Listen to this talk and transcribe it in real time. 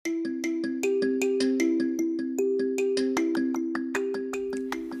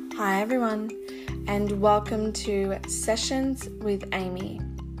Hi everyone, and welcome to Sessions with Amy.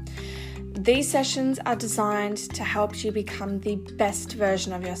 These sessions are designed to help you become the best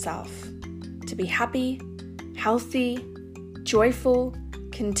version of yourself, to be happy, healthy, joyful,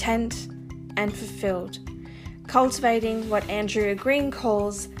 content, and fulfilled, cultivating what Andrea Green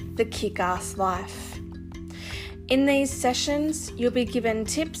calls the kick-ass life. In these sessions, you'll be given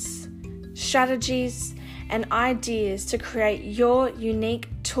tips, strategies, and ideas to create your unique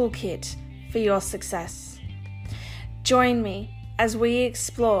toolkit for your success. Join me as we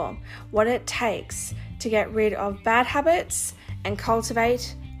explore what it takes to get rid of bad habits and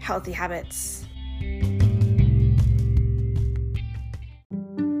cultivate healthy habits.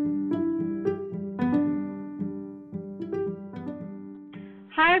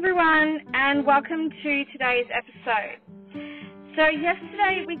 Hi everyone, and welcome to today's episode. So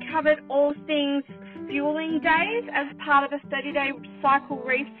yesterday we covered all things fueling days as part of a 30-day cycle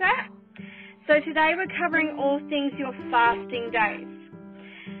reset. So today we're covering all things your fasting days.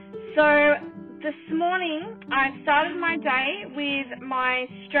 So this morning I started my day with my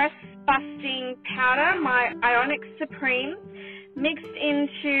stress-busting powder, my Ionic Supreme, mixed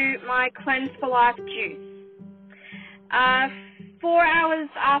into my Cleanse for Life juice. 4 hours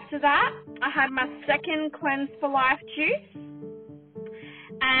after that, I had my second Cleanse for Life juice.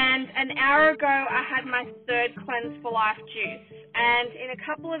 And an hour ago, I had my third Cleanse for Life juice. And in a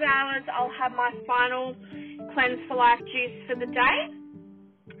couple of hours, I'll have my final Cleanse for Life juice for the day.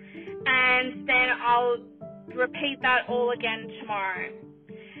 And then I'll repeat that all again tomorrow.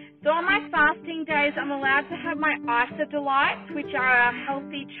 So on my fasting days, I'm allowed to have my Isa Delights, which are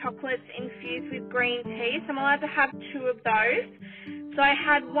healthy chocolates infused with green tea. So I'm allowed to have 2 of those. So I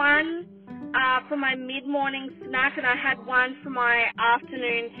had one for my mid-morning snack, and I had one for my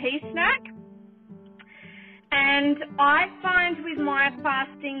afternoon tea snack. And I find with my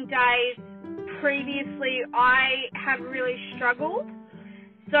fasting days previously, I have really struggled.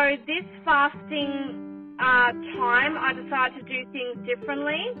 So this fasting time, I decided to do things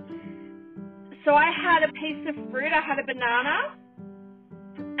differently. So I had a piece of fruit, I had a banana,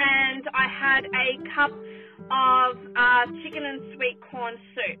 and I had a cup of chicken and sweet corn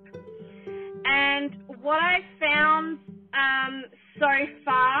soup. And what I found so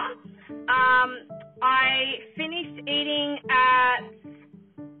far, I finished eating at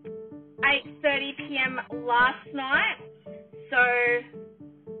 8:30 p.m. last night. So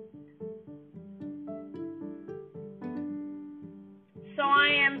I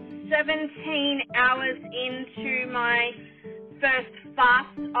am 17 hours into my first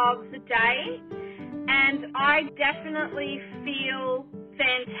fast of the day, and I definitely feel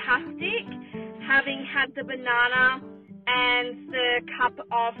fantastic having had the banana and the cup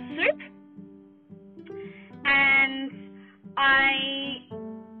of soup. And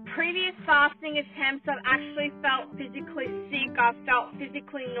previous fasting attempts, I've actually felt physically sick, I've felt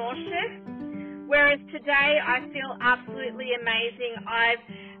physically nauseous, whereas today I feel absolutely amazing. I've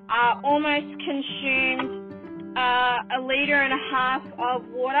almost consumed 1.5 liters of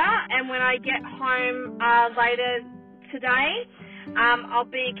water, and when I get home later today, I'll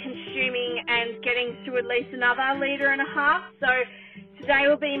be consuming and getting through at least another 1.5 liters. So today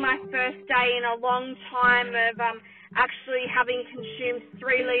will be my first day in a long time of actually having consumed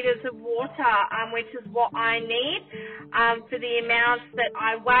 3 liters of water, which is what I need for the amounts that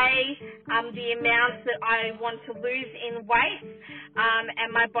I weigh, the amounts that I want to lose in weight,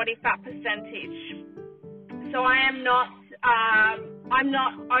 and my body fat percentage. So I'm not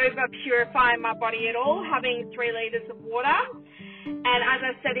over purifying my body at all, having 3 liters of water. And as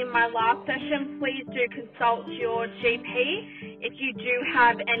I said in my last session, please do consult your GP if you do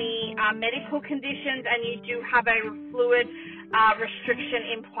have any medical conditions and you do have a fluid restriction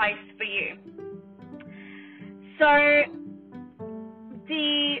in place for you. So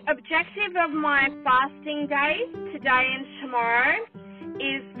the objective of my fasting days, today and tomorrow,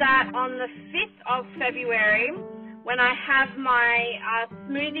 is that on the 5th of February, when I have my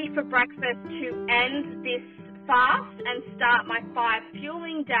smoothie for breakfast to end this fast and start my 5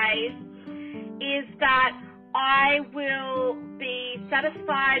 fueling days, is that I will be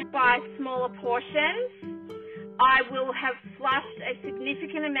satisfied by smaller portions. I will have flushed a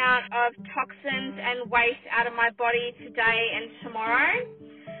significant amount of toxins and waste out of my body today and tomorrow.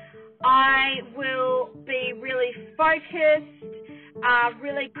 I will be really focused,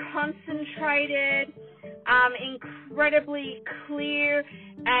 really concentrated, incredibly clear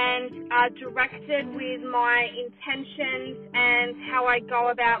and directed with my intentions and how I go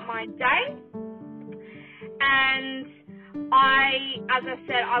about my day. And as I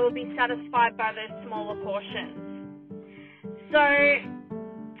said, I will be satisfied by those smaller portions. So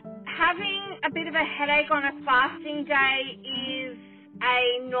having a bit of a headache on a fasting day is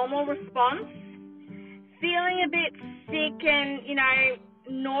a normal response. Feeling a bit sick and,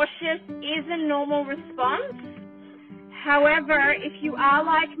 nauseous is a normal response. However, if you are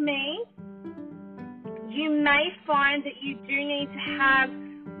like me, you may find that you do need to have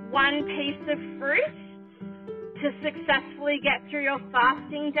one piece of fruit to successfully get through your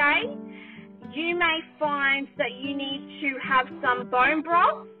fasting day. You may find that you need to have some bone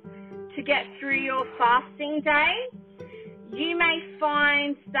broth to get through your fasting day. You may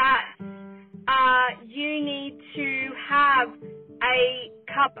find that you need to have a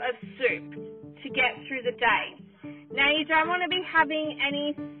cup of soup to get through the day. Now, you don't want to be having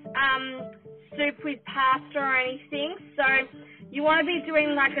any soup with pasta or anything, so you want to be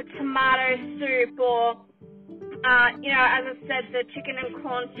doing like a tomato soup or, as I said, the chicken and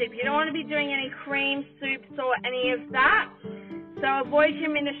corn soup. You don't want to be doing any cream soups or any of that. So avoid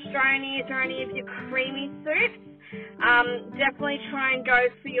your minestrones or any of your creamy soups. Definitely try and go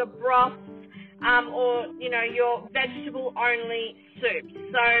for your broths or, your vegetable-only soup.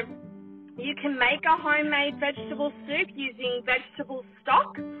 So you can make a homemade vegetable soup using vegetable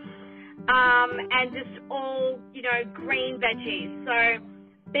stock and just all, green veggies. So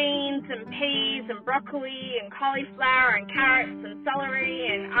beans and peas and broccoli and cauliflower and carrots and celery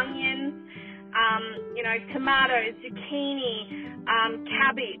and onions, tomatoes, zucchini,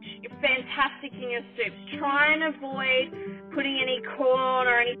 cabbage. You're fantastic in your soups. Try and avoid putting any corn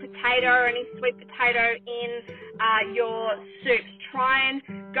or any potato or any sweet potato in your soups. Try and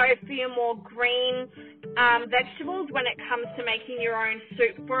go for your more green vegetables when it comes to making your own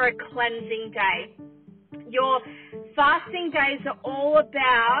soup for a cleansing day. Your fasting days are all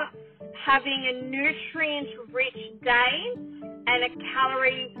about having a nutrient-rich day and a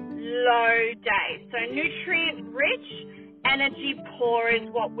calorie-low day. So nutrient-rich, energy-poor is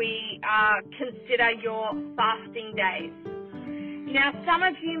what we consider your fasting days. Now, some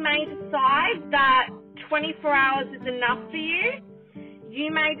of you may decide that 24 hours is enough for you.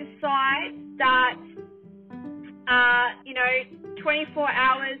 You may decide that, 24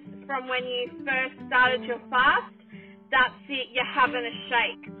 hours from when you first started your fast, that's it, you're having a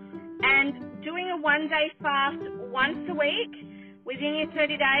shake. And doing a one-day fast once a week within your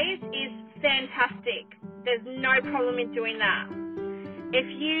 30 days is fantastic. There's no problem in doing that. If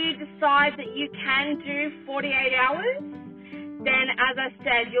you decide that you can do 48 hours, then as I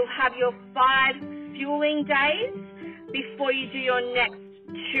said, you'll have your 5 fueling days before you do your next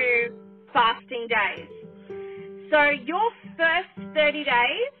 2 fasting days. So your first 30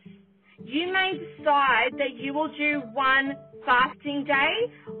 days, you may decide that you will do 1 fasting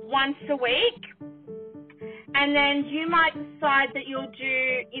day once a week, and then you might decide that you'll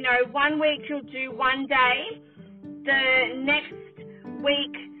do, 1 week you'll do 1 day, the next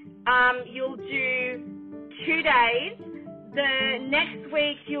week you'll do 2 days, the next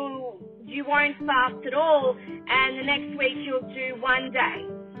week you won't fast at all, and the next week you'll do 1 day.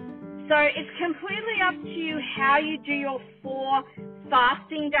 So it's completely up to you how you do your 4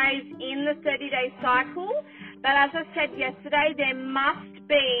 fasting days in the 30-day cycle. But as I said yesterday, there must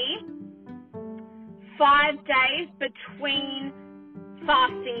be 5 days between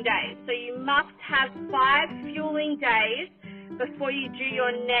fasting days. So you must have 5 fueling days before you do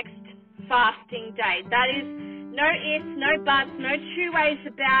your next fasting day. That is no ifs, no buts, no two ways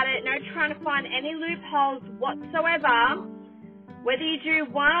about it, no trying to find any loopholes whatsoever. Whether you do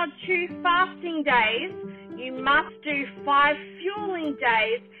 1 or 2 fasting days, you must do 5 fueling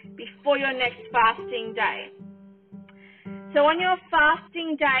days before your next fasting day. So on your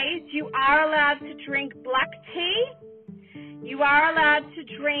fasting days, you are allowed to drink black tea, you are allowed to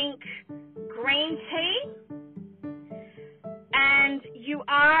drink green tea, and you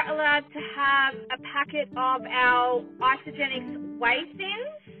are allowed to have a packet of our Isagenix whey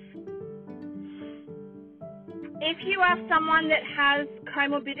thins. If you are someone that has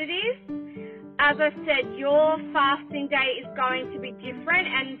comorbidities, as I said, your fasting day is going to be different,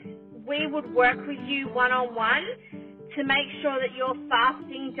 and we would work with you one-on-one to make sure that your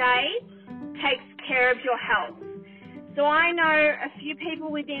fasting day takes care of your health. So I know a few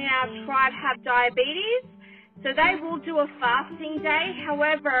people within our tribe have diabetes, so they will do a fasting day.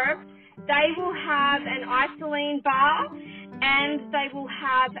 However, they will have an isoline bar and they will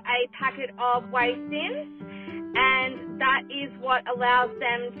have a packet of whey thins, and that is what allows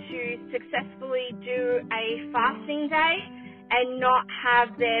them to successfully do a fasting day and not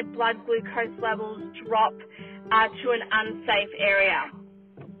have their blood glucose levels drop to an unsafe area.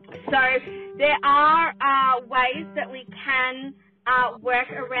 So there are ways that we can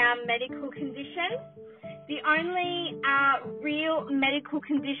work around medical conditions. The only real medical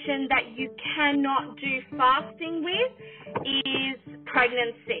condition that you cannot do fasting with is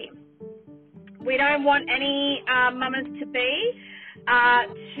pregnancy. We don't want any mamas to be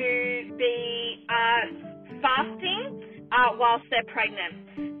fasting whilst they're pregnant.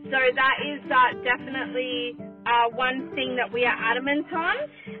 So that is definitely one thing that we are adamant on,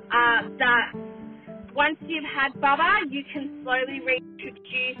 that once you've had Bubba, you can slowly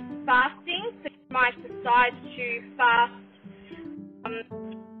reintroduce fasting. So you might decide to fast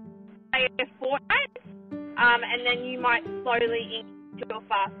a fortnight, and then you might slowly increase your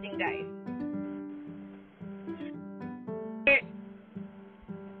fasting days.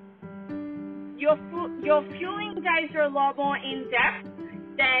 Your fueling days are a lot more in-depth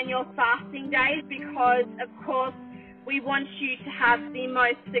than your fasting days because, of course, we want you to have the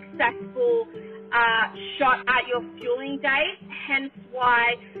most successful shot at your fueling days, hence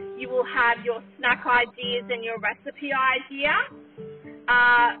why you will have your snack ideas and your recipe idea.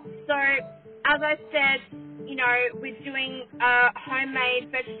 So, as I said, we're doing a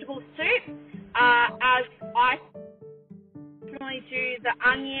homemade vegetable soup. As I normally do the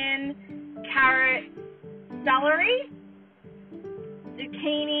onion, carrot, celery,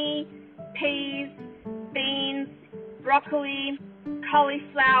 zucchini, peas, beans, broccoli,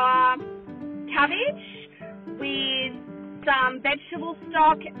 cauliflower, cabbage with some vegetable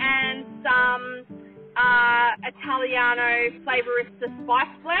stock and some Italiano Flavorista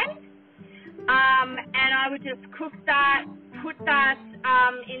spice blend. And I would just cook that, put that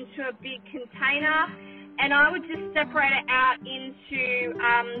into a big container, and I would just separate it out into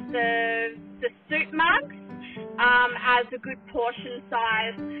the soup mugs as a good portion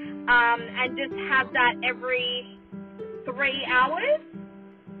size, and just have that every 3 hours.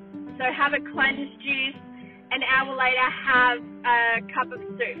 So have a cleansed juice, an hour later have a cup of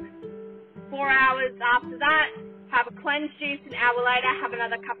soup. 4 hours after that, have a cleansed juice, an hour later have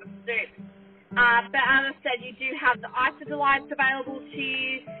another cup of soup. But as I said, you do have the Isodelites available to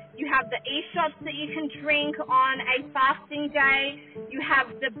you. You have the E-shots that you can drink on a fasting day. You have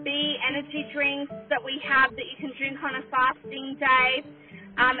the B energy drinks that we have that you can drink on a fasting day.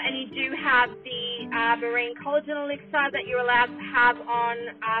 And you do have the marine collagen elixir that you're allowed to have on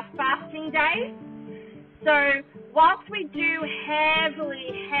fasting days. So whilst we do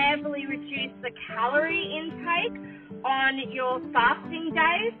heavily reduce the calorie intake on your fasting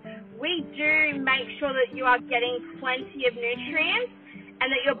days, we do make sure that you are getting plenty of nutrients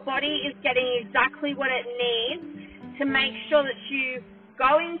and that your body is getting exactly what it needs to make sure that you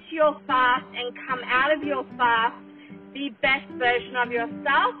go into your fast and come out of your fast the best version of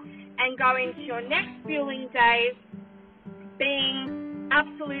yourself and go into your next fueling days being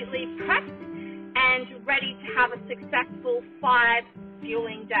absolutely prepped and ready to have a successful 5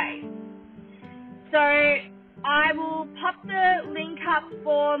 fueling days. So I will pop the link up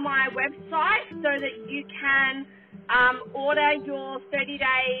for my website so that you can order your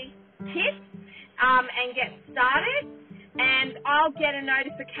 30-day kit and get started. And I'll get a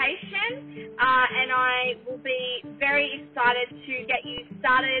notification and I will be very excited to get you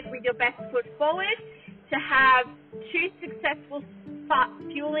started with your best foot forward to have 2 successful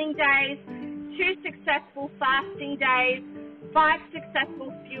fueling days, 2 successful fasting days, 5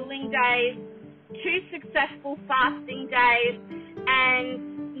 successful fueling days, 2 successful fasting days, and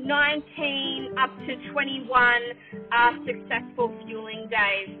 19 up to 21 successful fueling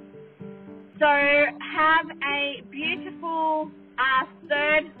days. So have a beautiful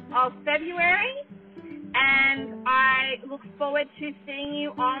 3rd of February, and I look forward to seeing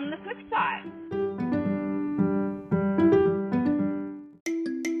you on the flip side.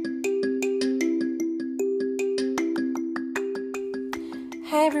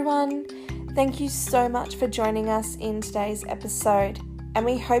 Hey everyone, thank you so much for joining us in today's episode, and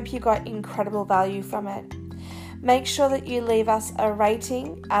we hope you got incredible value from it. Make sure that you leave us a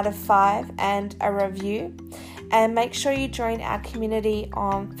rating out of 5 and a review, and make sure you join our community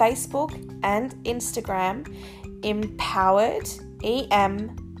on Facebook and Instagram, Empowered,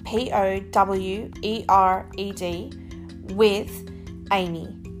 EMPOWERED, with Amy,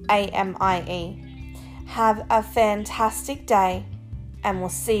 AMIE. Have a fantastic day, and we'll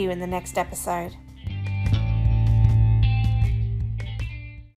see you in the next episode.